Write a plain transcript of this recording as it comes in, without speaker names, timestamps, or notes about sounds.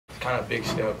kind of a big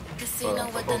step for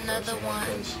both of us,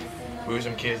 because we were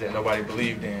some kids that nobody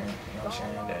believed in, you know what I'm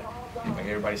saying, that like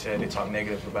everybody said they talk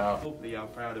negative about. Hopefully y'all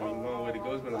proud of me, long way to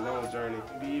go. It's been a long journey.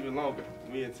 It'll be even longer.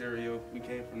 Me and Terrio, we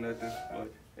came from nothing,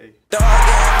 but hey. Dog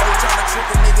gang, trying to trick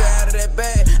a nigga out of that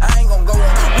bag. I ain't gon' go. We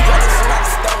got this shit out the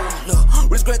stove.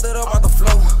 Look, we scraped it up out the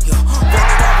flow. Yeah, fucked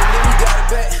it up and then we got it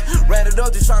back. Ran it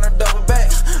up, just trying to double back.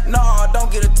 Nah,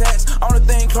 don't get attached. Only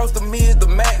thing close to me is the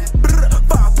Mac.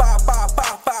 Five.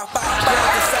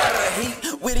 Inside of the heat,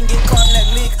 we didn't get caught in that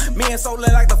leak. Me and Soul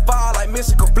like the fire, like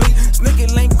mission complete. Sneaky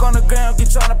link on the ground,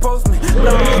 get trying to post me.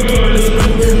 Nah, keep it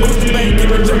discreet. Who's the bank, keep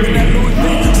it jerking that Louis V.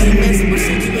 She messy, but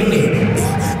she keep it neat.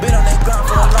 Been on that ground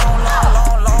for a long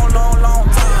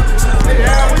time. Baby,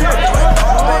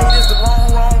 this the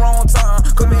wrong time.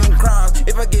 Committing crimes.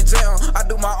 If I get jail, I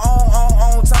do my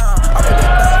own time. I put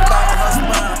that thing on her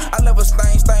spine. I love a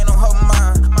stain on her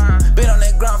mind. Been on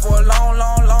that ground for a long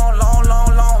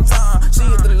time. She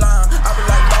hit the line. I be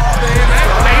like, no, baby.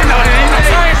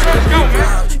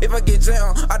 If I get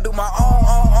jail, I do my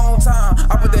own time.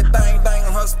 I put that thing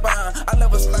on her spine. I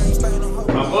love a stain on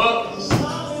her mind.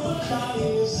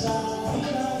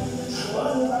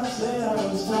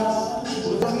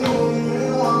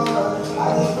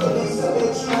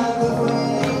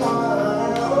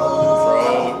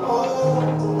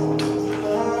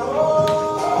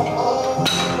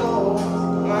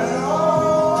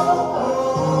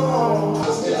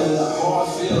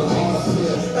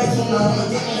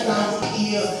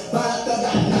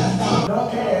 Don't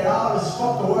care at all, just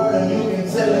fuck the word and you can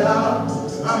tell it all.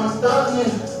 I'm a thugman,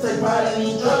 take pride in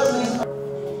these drugs.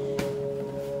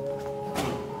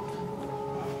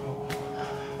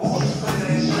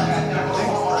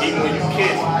 Even when you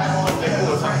kiss, they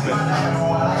pull something.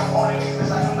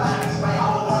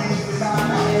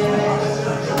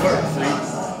 It works, see?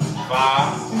 5.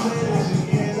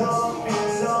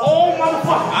 Oh,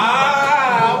 motherfucker!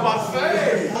 I'm about to say.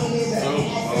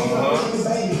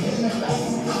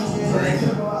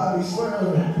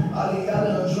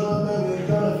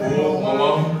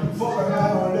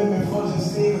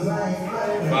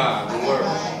 5.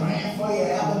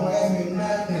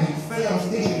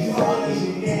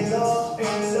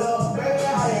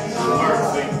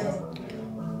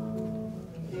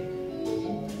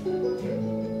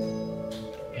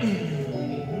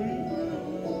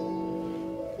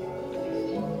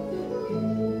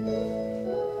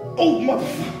 Oh,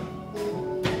 motherfucker!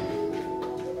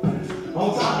 On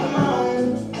top of the mountain.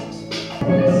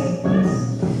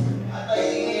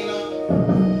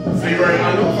 See, right,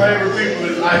 my new favorite people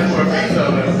is Ice for a piece of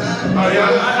them. Oh, yeah,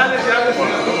 I just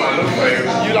want to do my new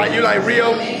favorite. You like Rio?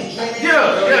 Yeah.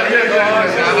 I like Rio Young.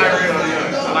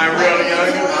 I like Rio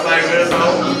Young. I like Lizzo.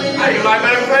 I even like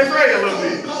Baby Face Ray a little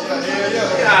bit.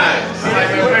 Yeah. I like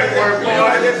that paperwork. You know,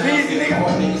 like that Peasy, nigga.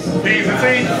 Peas and T?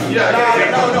 Yeah.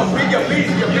 No. Bring your Peas.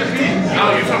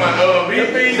 Oh, you talking about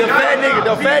Peas? The fat nigga. It's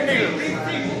a fat nigga.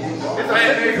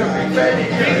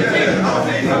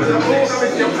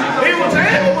 He was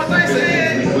saying what they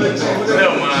said.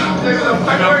 Never mind.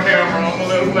 I got a camera. I'm a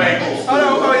little baby.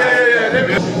 Oh, yeah.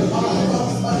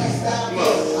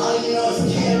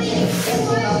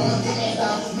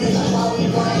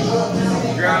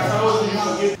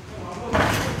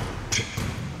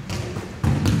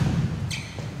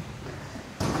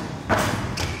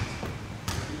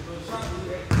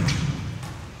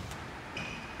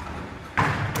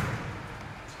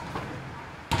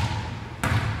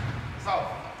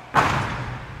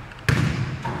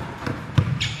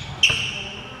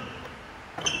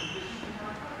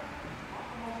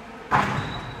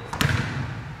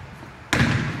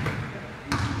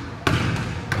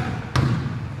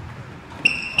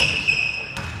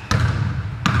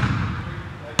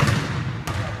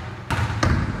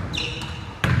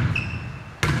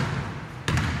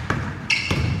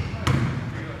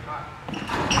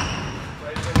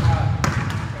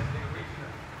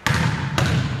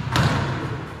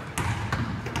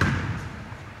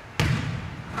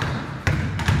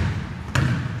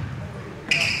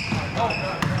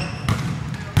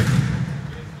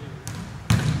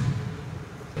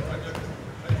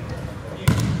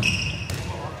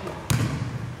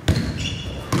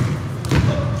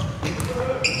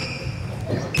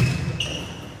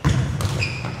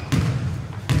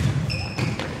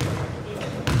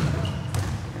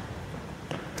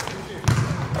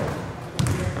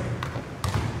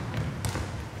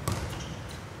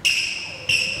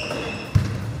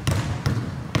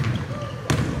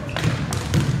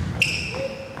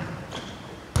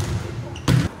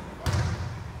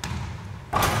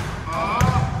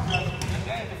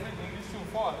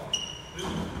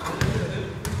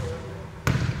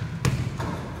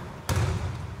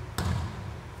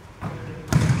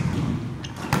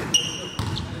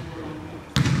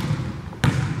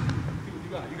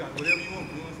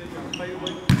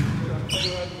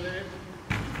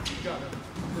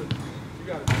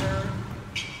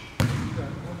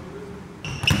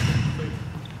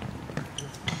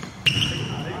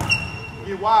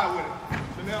 wide with it.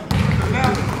 So now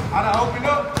I done opened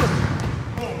up.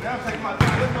 Boom, now I'm taking my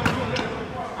time. Let's go do it.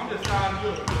 I'm just trying to do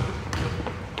it.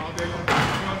 All day long. You know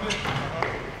what I'm saying?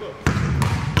 Look.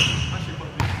 My shit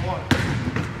must be water.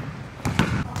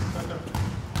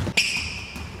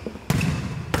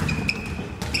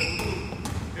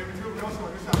 Every two, we also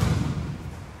like this out.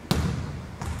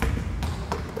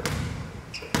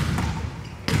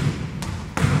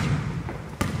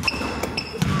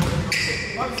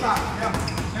 Other side, yeah.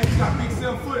 Now you got big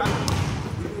 7 foot.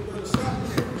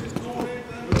 Just going in.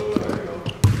 There you go.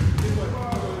 This way.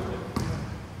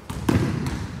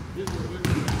 This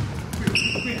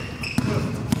way.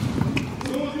 As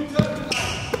soon as you touch it,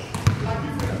 like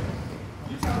you said,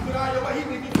 you trying to put out your way, he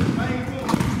think you put the main to him.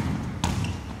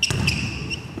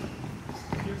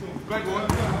 Get to him. Great boy.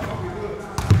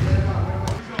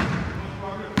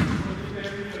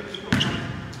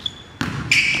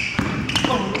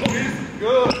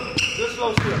 Good. Good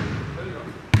slow step. There you go.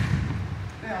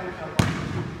 Now we got to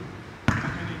I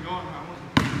can't even go on now.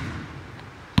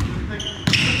 Take it.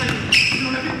 You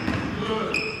don't have it?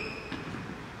 Good.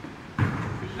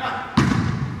 Good shot.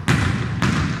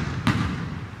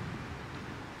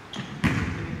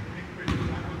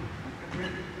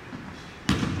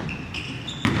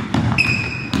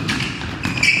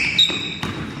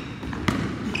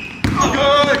 Oh,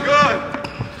 good.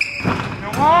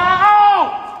 Now, wow.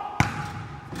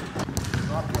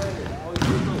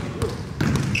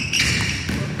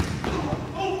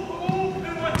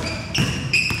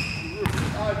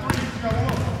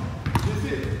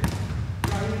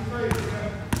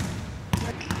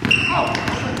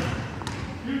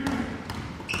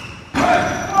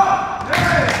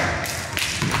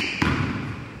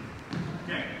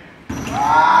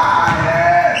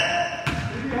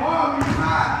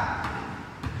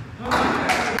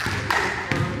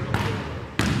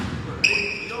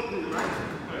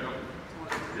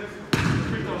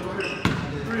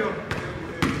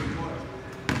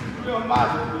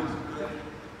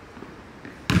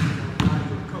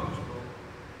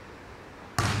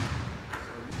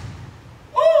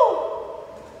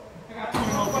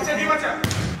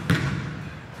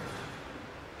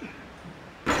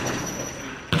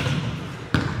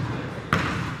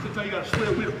 Sometimes you gotta sweat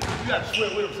with him. You gotta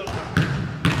sweat with him sometimes.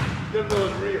 Them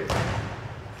those real.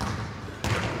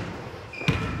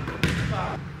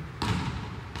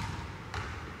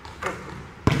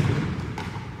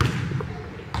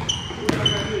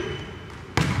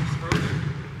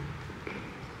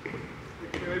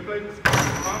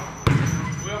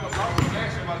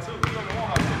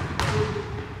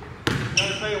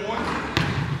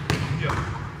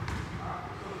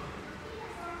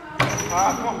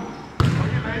 Come on.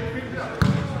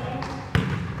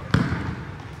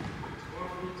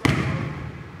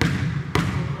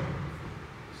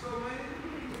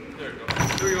 There you go.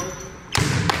 There you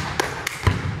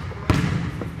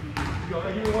go.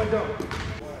 Give me one down.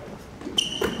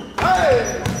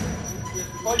 Hey!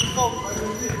 Oh, you folks right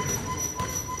there.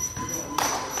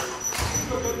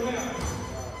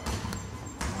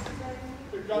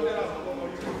 Drop that out.